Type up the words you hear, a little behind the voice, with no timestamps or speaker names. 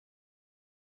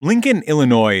Lincoln,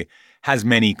 Illinois has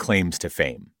many claims to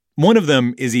fame. One of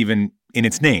them is even in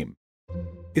its name.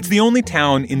 It's the only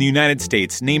town in the United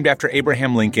States named after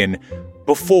Abraham Lincoln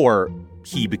before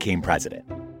he became president.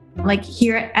 Like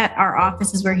here at our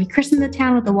office is where he christened the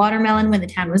town with the watermelon when the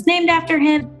town was named after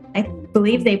him. I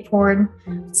believe they poured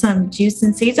some juice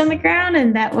and seeds on the ground,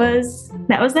 and that was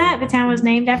that. The town was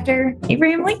named after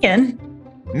Abraham Lincoln.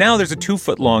 Now there's a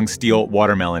 2-foot-long steel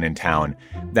watermelon in town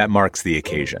that marks the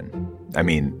occasion. I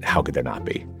mean, how could there not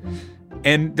be?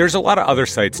 And there's a lot of other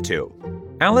sites, too.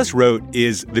 Alice Roat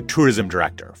is the tourism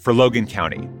director for Logan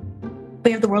County.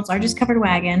 We have the world's largest covered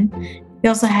wagon. We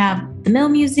also have the Mill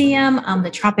Museum, the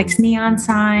Tropics neon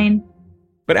sign.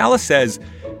 But Alice says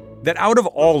that out of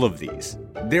all of these,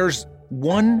 there's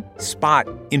one spot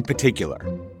in particular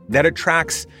that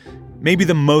attracts maybe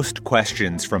the most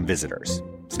questions from visitors.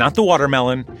 It's not the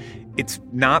watermelon. It's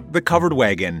not the covered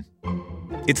wagon.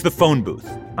 It's the phone booth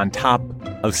on top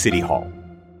of City Hall.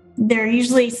 They're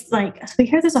usually like, we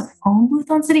hear there's a phone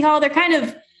booth on City Hall. They're kind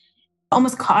of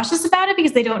almost cautious about it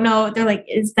because they don't know. They're like,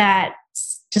 is that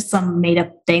just some made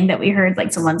up thing that we heard?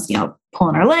 Like someone's,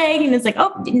 pulling our leg, and it's like,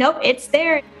 oh, nope, it's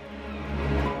there.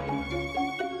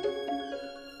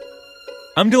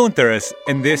 I'm Dylan Thuras,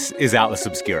 and this is Atlas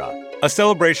Obscura, a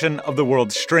celebration of the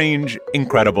world's strange,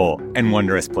 incredible, and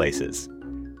wondrous places.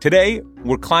 Today,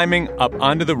 we're climbing up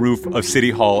onto the roof of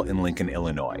City Hall in Lincoln,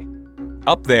 Illinois.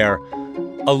 Up there,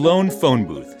 a lone phone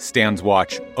booth stands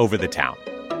watch over the town.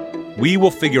 We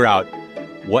will figure out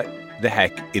what the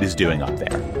heck it is doing up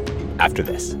there after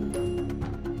this.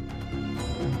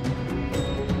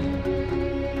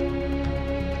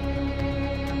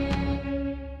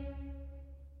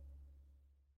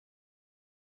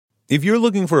 If you're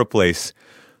looking for a place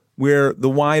where the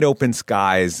wide open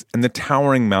skies and the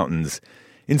towering mountains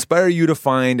inspire you to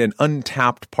find an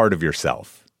untapped part of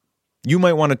yourself, you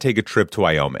might want to take a trip to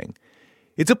Wyoming.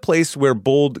 It's a place where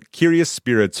bold, curious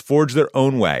spirits forge their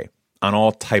own way on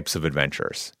all types of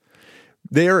adventures.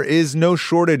 There is no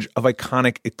shortage of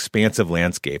iconic, expansive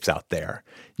landscapes out there.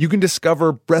 You can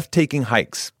discover breathtaking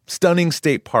hikes, stunning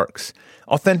state parks,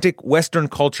 authentic Western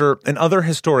culture, and other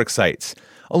historic sites,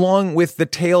 along with the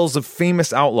tales of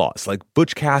famous outlaws like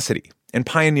Butch Cassidy and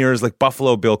pioneers like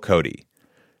Buffalo Bill Cody.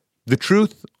 The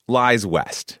truth lies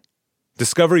west.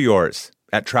 Discover yours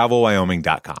at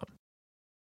travelwyoming.com.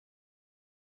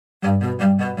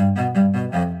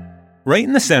 Right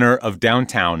in the center of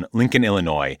downtown Lincoln,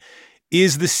 Illinois,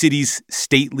 is the city's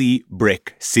stately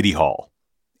brick City Hall.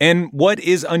 And what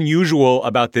is unusual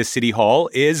about this City Hall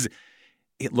is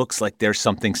it looks like there's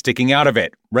something sticking out of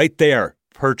it right there,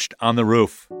 perched on the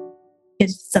roof.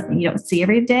 It's something you don't see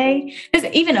every day. There's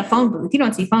even a phone booth. You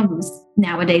don't see phone booths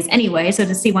nowadays anyway, so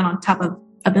to see one on top of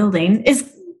a building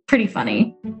is pretty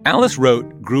funny. Alice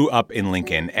Roat grew up in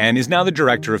Lincoln and is now the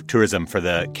director of tourism for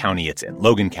the county it's in,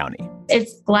 Logan County.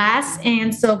 It's glass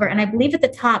and silver, and I believe at the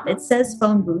top it says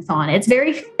phone booth on it. It's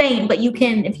very faint, but you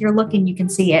can, if you're looking, you can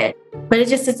see it. But it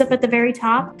just sits up at the very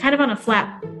top, kind of on a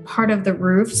flat part of the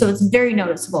roof, so it's very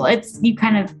noticeable. You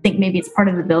kind of think maybe it's part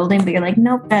of the building, but you're like,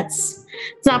 nope, it's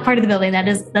not part of the building.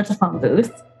 That's a phone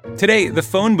booth. Today, the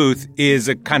phone booth is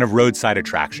a kind of roadside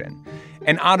attraction,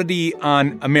 an oddity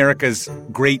on America's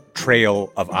great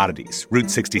trail of oddities,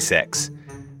 Route 66.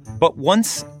 But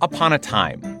once upon a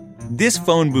time, this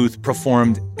phone booth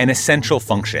performed an essential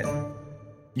function.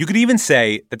 You could even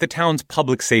say that the town's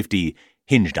public safety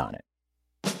hinged on it.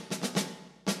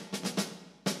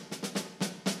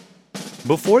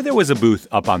 Before there was a booth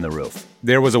up on the roof,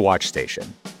 there was a watch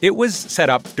station. It was set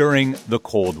up during the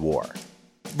Cold War.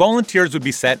 Volunteers would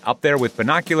be set up there with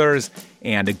binoculars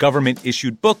and a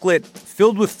government-issued booklet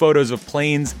filled with photos of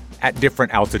planes at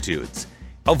different altitudes.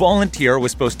 A volunteer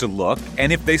was supposed to look,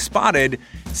 and if they spotted,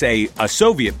 say, a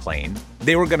Soviet plane,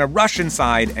 they were going to rush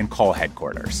inside and call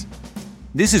headquarters.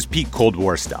 This is peak Cold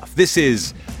War stuff. This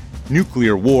is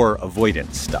nuclear war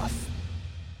avoidance stuff.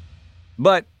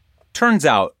 But turns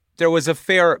out there was a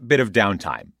fair bit of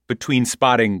downtime between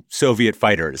spotting Soviet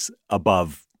fighters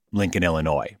above Lincoln,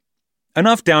 Illinois.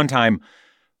 Enough downtime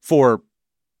for,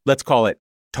 let's call it,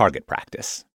 target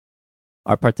practice.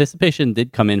 Our participation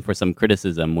did come in for some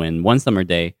criticism when one summer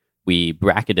day, we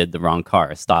bracketed the wrong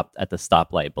car stopped at the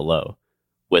stoplight below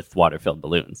with water-filled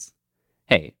balloons.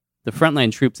 Hey, the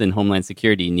frontline troops in Homeland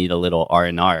Security need a little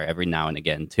R&R every now and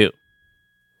again, too.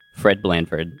 Fred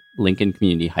Blanford, Lincoln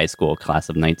Community High School, class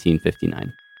of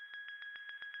 1959.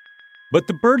 But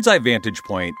the bird's eye vantage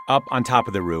point up on top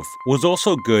of the roof was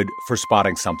also good for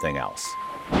spotting something else.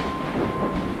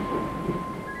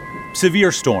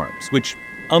 Severe storms, which,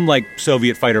 unlike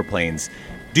Soviet fighter planes,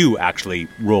 do actually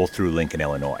roll through Lincoln,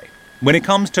 Illinois. When it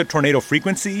comes to tornado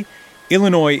frequency,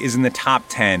 Illinois is in the top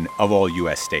 10 of all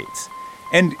U.S. states.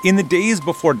 And in the days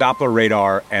before Doppler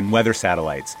radar and weather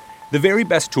satellites, the very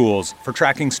best tools for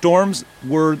tracking storms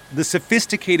were the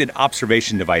sophisticated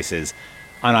observation devices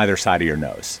on either side of your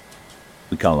nose.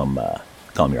 We call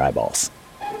them your eyeballs.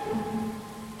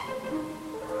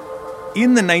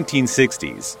 In the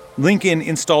 1960s, Lincoln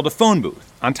installed a phone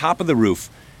booth on top of the roof,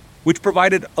 which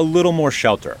provided a little more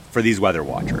shelter for these weather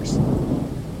watchers.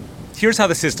 Here's how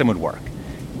the system would work.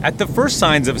 At the first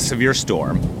signs of a severe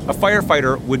storm, a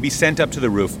firefighter would be sent up to the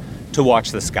roof to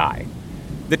watch the sky.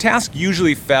 The task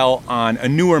usually fell on a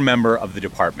newer member of the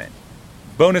department.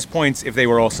 Bonus points if they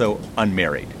were also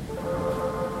unmarried.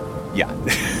 Yeah,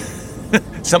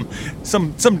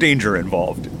 some danger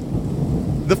involved.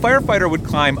 The firefighter would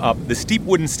climb up the steep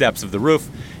wooden steps of the roof,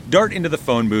 dart into the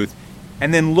phone booth,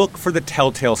 and then look for the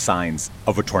telltale signs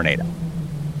of a tornado.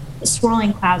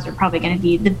 Swirling clouds are probably going to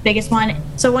be the biggest one.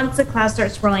 So once the clouds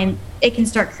start swirling, it can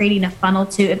start creating a funnel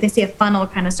too. If they see a funnel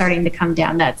kind of starting to come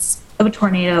down, that's a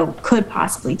tornado could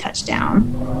possibly touch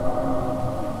down.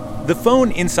 The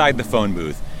phone inside the phone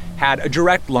booth had a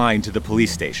direct line to the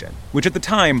police station, which at the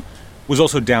time was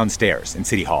also downstairs in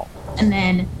City Hall. And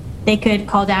then they could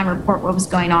call down, report what was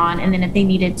going on, and then if they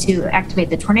needed to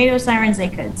activate the tornado sirens, they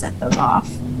could set those off.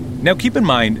 Now keep in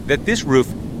mind that this roof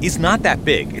is not that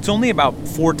big. It's only about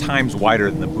 4 times wider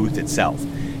than the booth itself,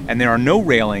 and there are no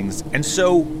railings, and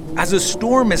so as a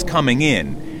storm is coming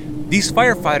in, these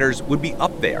firefighters would be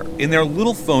up there in their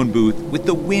little phone booth with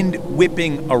the wind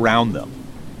whipping around them.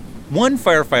 One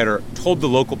firefighter told the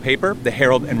local paper, the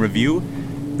Herald and Review,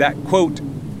 that, quote,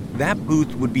 that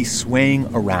booth would be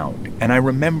swaying around, and I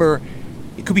remember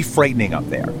it could be frightening up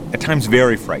there, at times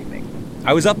very frightening.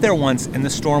 I was up there once and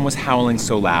the storm was howling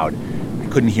so loud I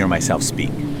couldn't hear myself speak.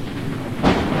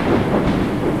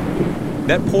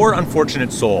 That poor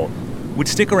unfortunate soul would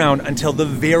stick around until the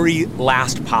very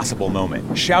last possible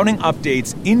moment, shouting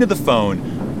updates into the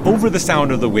phone over the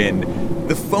sound of the wind,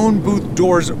 the phone booth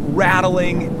doors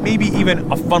rattling, maybe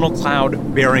even a funnel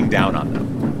cloud bearing down on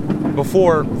them,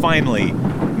 before finally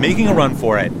making a run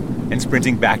for it and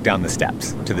sprinting back down the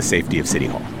steps to the safety of City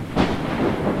Hall.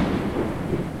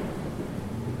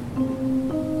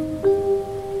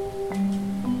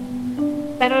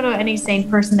 I don't know any sane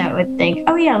person that would think,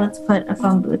 oh yeah, let's put a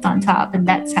phone booth on top and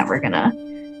that's how we're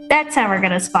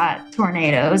gonna spot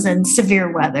tornadoes and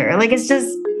severe weather. Like, it's just,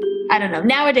 I don't know.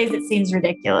 Nowadays it seems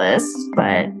ridiculous,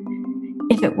 but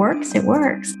if it works, it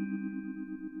works.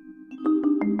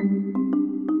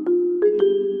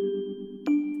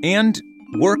 And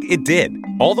work it did,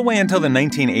 all the way until the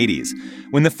 1980s,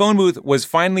 when the phone booth was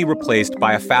finally replaced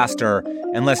by a faster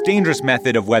and less dangerous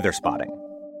method of weather spotting: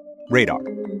 radar.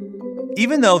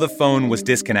 Even though the phone was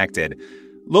disconnected,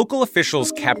 local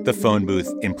officials kept the phone booth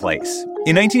in place.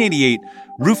 In 1988,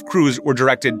 roof crews were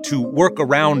directed to work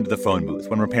around the phone booth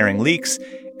when repairing leaks,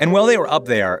 and while they were up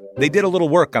there, they did a little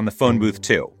work on the phone booth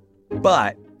too.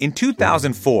 But in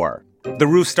 2004, the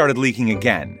roof started leaking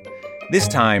again, this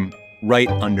time right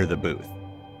under the booth.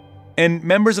 And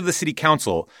members of the city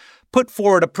council put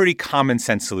forward a pretty common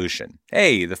sense solution.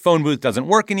 Hey, the phone booth doesn't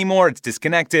work anymore, it's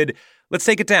disconnected, let's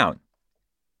take it down.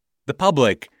 The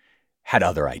public had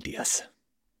other ideas.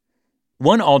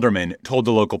 One alderman told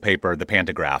the local paper, the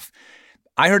Pantagraph,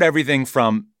 I heard everything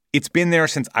from, it's been there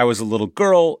since I was a little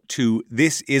girl, to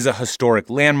this is a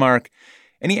historic landmark.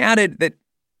 And he added that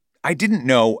I didn't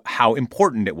know how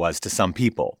important it was to some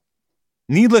people.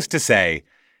 Needless to say,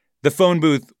 the phone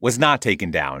booth was not taken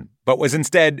down, but was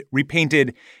instead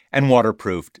repainted and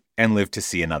waterproofed and lived to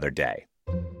see another day.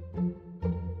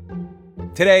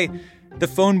 Today, the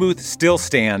phone booth still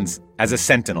stands as a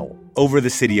sentinel over the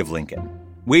city of Lincoln,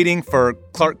 waiting for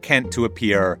Clark Kent to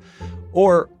appear,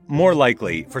 or more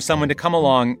likely, for someone to come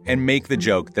along and make the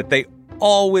joke that they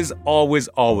always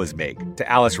make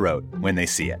to Alice Roat when they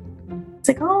see it. It's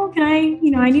like, oh, can I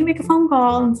need to make a phone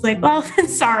call. And it's like, well,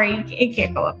 sorry, it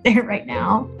can't go up there right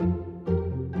now.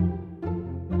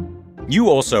 You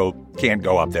also can't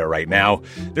go up there right now.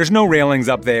 There's no railings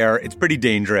up there. It's pretty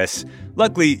dangerous.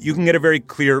 Luckily, you can get a very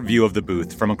clear view of the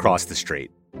booth from across the street.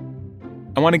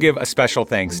 I want to give a special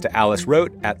thanks to Alice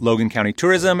Roat at Logan County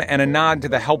Tourism and a nod to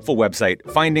the helpful website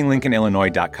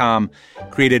findinglincolnillinois.com,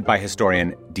 created by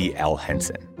historian D.L.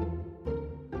 Henson.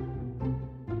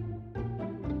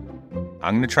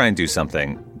 I'm going to try and do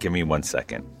something. Give me 1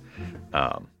 second.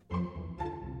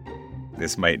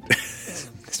 This might...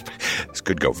 this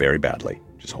could go very badly.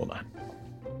 Just hold on.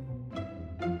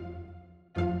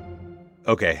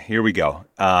 Okay, here we go.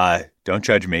 Don't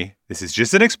judge me. This is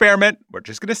just an experiment. We're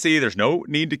just going to see. There's no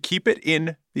need to keep it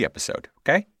in the episode,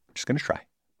 okay? I'm just going to try.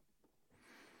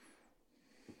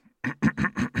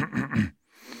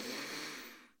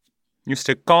 Used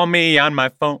to call me on my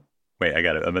phone. Wait,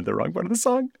 I'm at the wrong part of the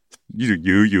song. You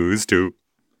used to.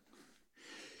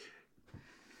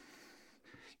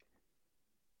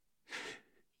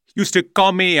 Used to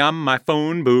call me on my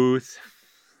phone booth.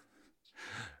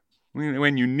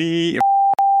 When you need...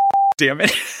 Damn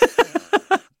it.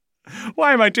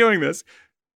 Why am I doing this?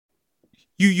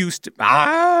 You used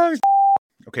to...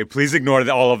 Okay, please ignore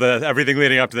everything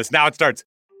leading up to this. Now it starts.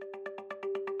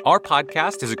 Our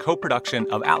podcast is a co-production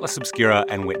of Atlas Obscura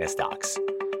and Witness Docs.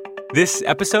 This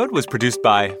episode was produced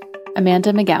by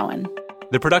Amanda McGowan.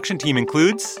 The production team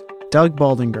includes Doug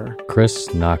Baldinger,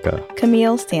 Chris Naka,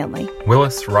 Camille Stanley,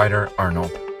 Willis Ryder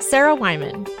Arnold, Sarah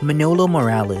Wyman, Manolo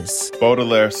Morales,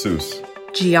 Baudelaire Seuss,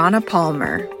 Gianna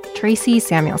Palmer, Tracy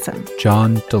Samuelson,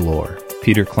 John Delore,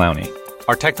 Peter Clowney.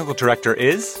 Our technical director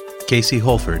is Casey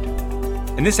Holford.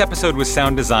 And this episode was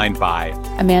sound designed by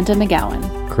Amanda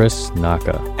McGowan, Chris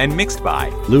Naka, and mixed by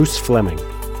Luce Fleming.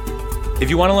 If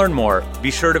you want to learn more,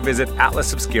 be sure to visit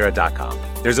atlasobscura.com.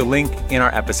 There's a link in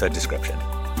our episode description.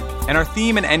 And our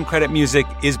theme and end credit music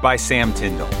is by Sam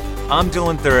Tyndall. I'm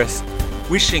Dylan Thuris,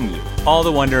 wishing you all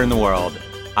the wonder in the world.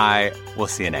 I will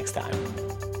see you next time.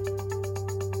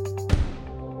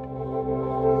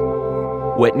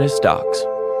 Witness Docs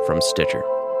from Stitcher.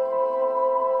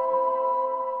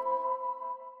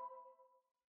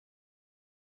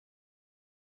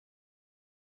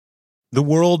 The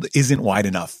world isn't wide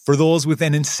enough for those with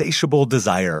an insatiable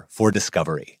desire for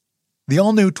discovery. The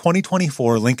all-new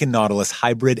 2024 Lincoln Nautilus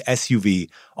Hybrid SUV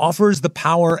offers the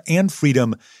power and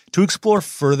freedom to explore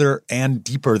further and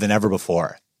deeper than ever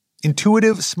before.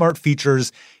 Intuitive, smart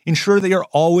features ensure that you're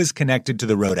always connected to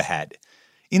the road ahead.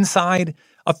 Inside,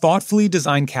 a thoughtfully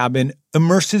designed cabin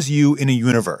immerses you in a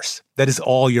universe that is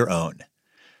all your own.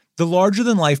 The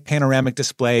larger-than-life panoramic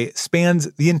display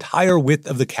spans the entire width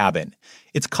of the cabin.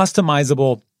 It's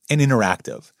customizable and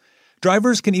interactive.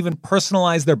 Drivers can even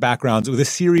personalize their backgrounds with a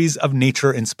series of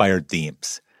nature-inspired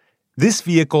themes. This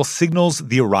vehicle signals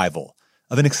the arrival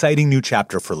of an exciting new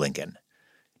chapter for Lincoln.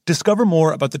 Discover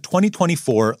more about the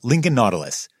 2024 Lincoln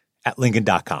Nautilus at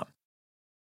Lincoln.com.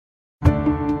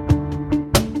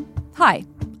 Hi,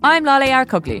 I'm Lale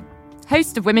Arakoglu,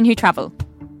 host of Women Who Travel.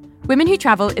 Women Who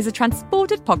Travel is a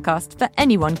transported podcast for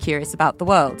anyone curious about the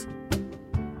world.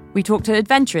 We talk to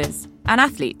adventurers and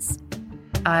athletes.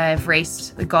 I've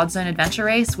raced the Godzone Adventure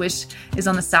Race, which is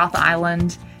on the South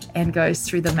Island and goes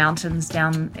through the mountains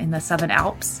down in the Southern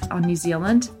Alps on New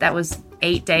Zealand. That was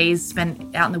 8 days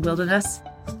spent out in the wilderness.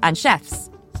 And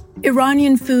chefs.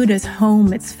 Iranian food is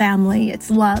home, it's family, it's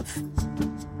love.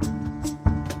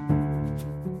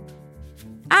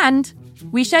 And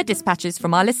we share dispatches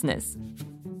from our listeners.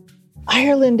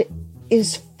 Ireland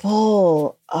is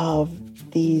full of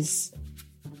these,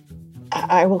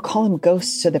 I will call them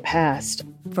ghosts of the past.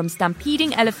 From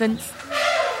stampeding elephants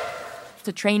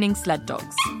to training sled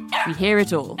dogs. We hear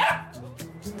it all.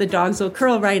 The dogs will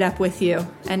curl right up with you,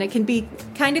 and it can be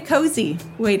kind of cozy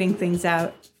waiting things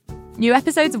out. New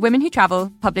episodes of Women Who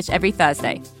Travel published every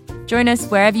Thursday. Join us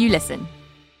wherever you listen.